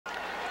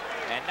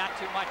not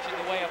too much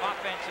in the way of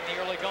offense in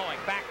the early going.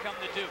 Back come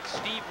the Dukes.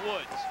 Steve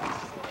Woods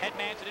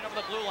headmans it in over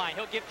the blue line.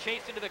 He'll give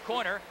chase into the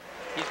corner.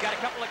 He's got a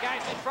couple of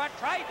guys in front.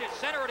 Tried to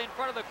center it in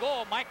front of the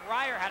goal. Mike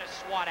Ryer had a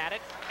swat at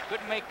it.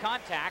 Couldn't make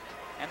contact.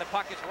 And the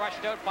puck is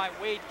rushed out by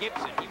Wade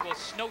Gibson. He will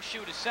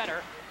snowshoe to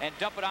center and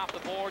dump it off the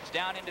boards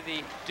down into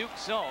the Duke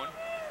zone.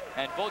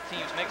 And both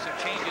teams make some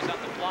changes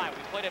on the fly.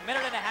 We played a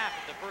minute and a half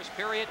in the first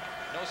period.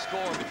 No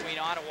score between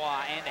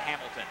Ottawa and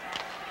Hamilton.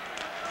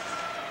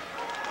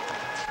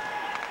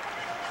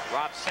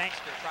 Rob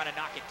Sangster trying to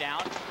knock it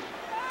down.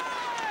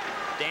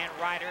 Dan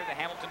Ryder, the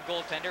Hamilton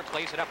goaltender,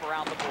 plays it up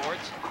around the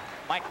boards.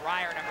 Mike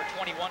Ryer, number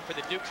 21 for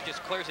the Dukes,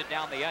 just clears it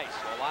down the ice.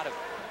 So a lot of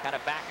kind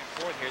of back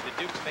and forth here.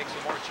 The Dukes make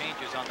some more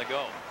changes on the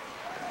go.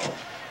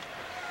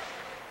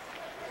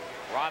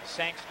 Rob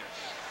Sangster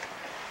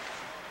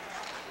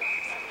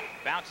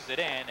bounces it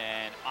in,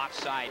 and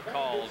offside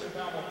called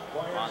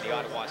on the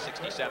Ottawa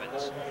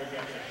 67s.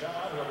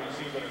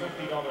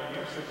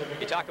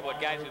 You talk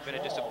about guys who've been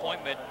a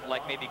disappointment,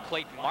 like maybe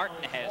Clayton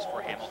Martin has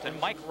for Hamilton.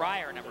 Mike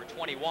Ryer, number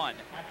 21,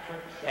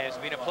 has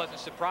been a pleasant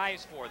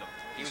surprise for them.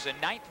 He was a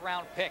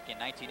 9th-round pick in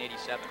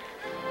 1987.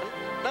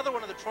 Another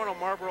one of the Toronto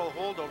Marlborough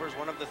holdovers,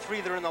 one of the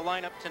 3 that are in the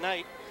lineup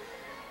tonight.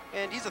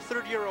 And he's a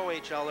 3rd-year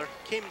OHLer,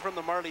 came from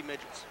the Marley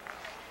Midgets.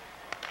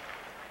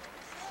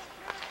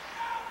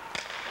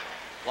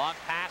 Long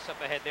pass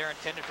up ahead there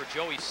intended for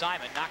Joey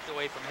Simon. Knocked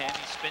away from him.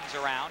 He spins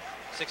around.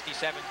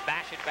 67s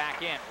bash it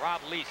back in.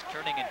 Rob Lease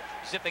turning and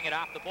zipping it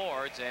off the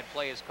boards, and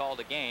play is called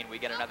again. We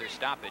get another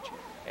stoppage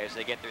as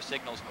they get their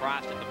signals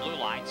crossed at the blue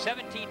line.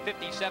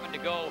 17:57 to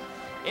go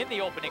in the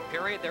opening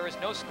period. There is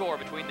no score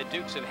between the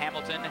Dukes of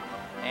Hamilton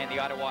and the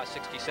Ottawa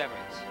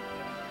 67s.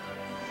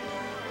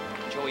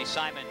 Joey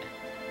Simon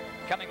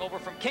coming over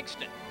from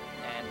Kingston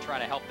and trying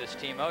to help this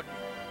team out.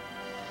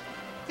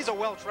 He's a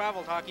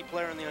well-traveled hockey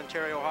player in the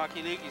Ontario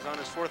Hockey League. He's on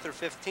his 4th or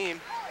 5th team,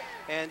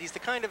 and he's the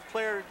kind of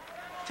player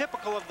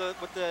typical of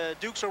what the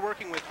Dukes are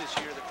working with this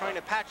year. They're trying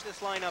to patch this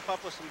lineup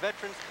up with some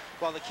veterans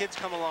while the kids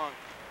come along.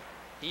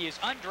 He is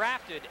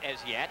undrafted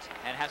as yet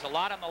and has a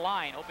lot on the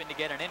line, hoping to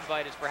get an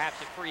invite as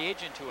perhaps a free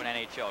agent to an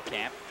NHL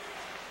camp.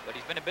 But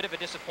he's been a bit of a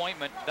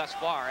disappointment thus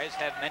far, as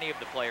have many of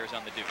the players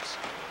on the Dukes.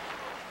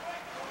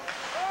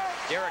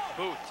 Derek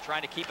Booth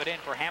trying to keep it in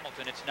for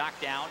Hamilton. It's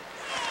knocked down.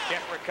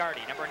 Jeff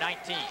Riccardi, number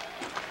 19,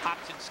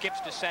 hops and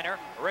skips to center,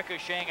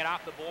 ricocheting it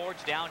off the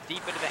boards, down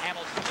deep into the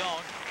Hamilton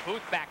zone.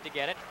 Booth back to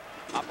get it,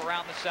 up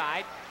around the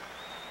side.